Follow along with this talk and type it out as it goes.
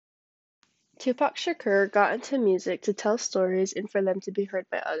Tupac Shakur got into music to tell stories and for them to be heard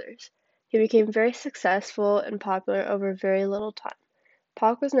by others. He became very successful and popular over very little time.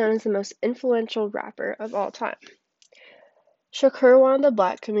 Pac was known as the most influential rapper of all time. Shakur wanted the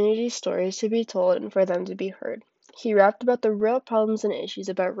black community's stories to be told and for them to be heard. He rapped about the real problems and issues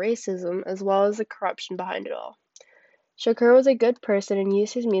about racism as well as the corruption behind it all. Shakur was a good person and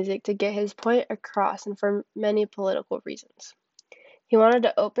used his music to get his point across and for many political reasons. He wanted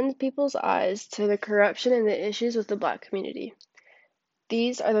to open people's eyes to the corruption and the issues with the black community.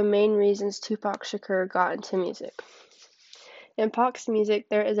 These are the main reasons Tupac Shakur got into music. In Pac's music,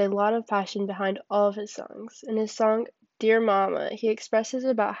 there is a lot of passion behind all of his songs. In his song Dear Mama, he expresses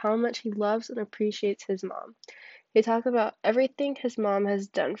about how much he loves and appreciates his mom. He talks about everything his mom has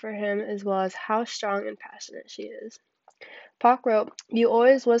done for him as well as how strong and passionate she is. Pac wrote, "You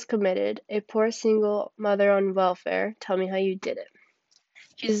always was committed, a poor single mother on welfare, tell me how you did it."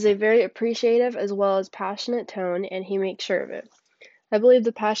 He uses a very appreciative as well as passionate tone and he makes sure of it. I believe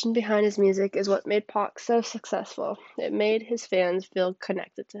the passion behind his music is what made Pac so successful. It made his fans feel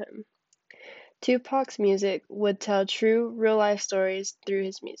connected to him. Tupac's music would tell true, real life stories through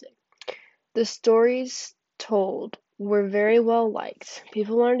his music. The stories told were very well liked.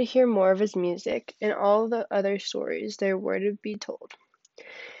 People wanted to hear more of his music and all the other stories there were to be told.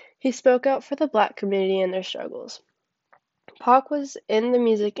 He spoke out for the black community and their struggles. Pac was in the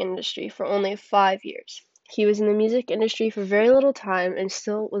music industry for only 5 years. He was in the music industry for very little time and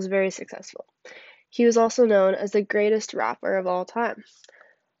still was very successful. He was also known as the greatest rapper of all time.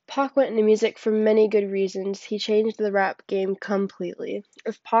 Pac went into music for many good reasons. He changed the rap game completely.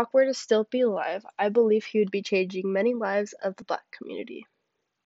 If Pac were to still be alive, I believe he would be changing many lives of the black community.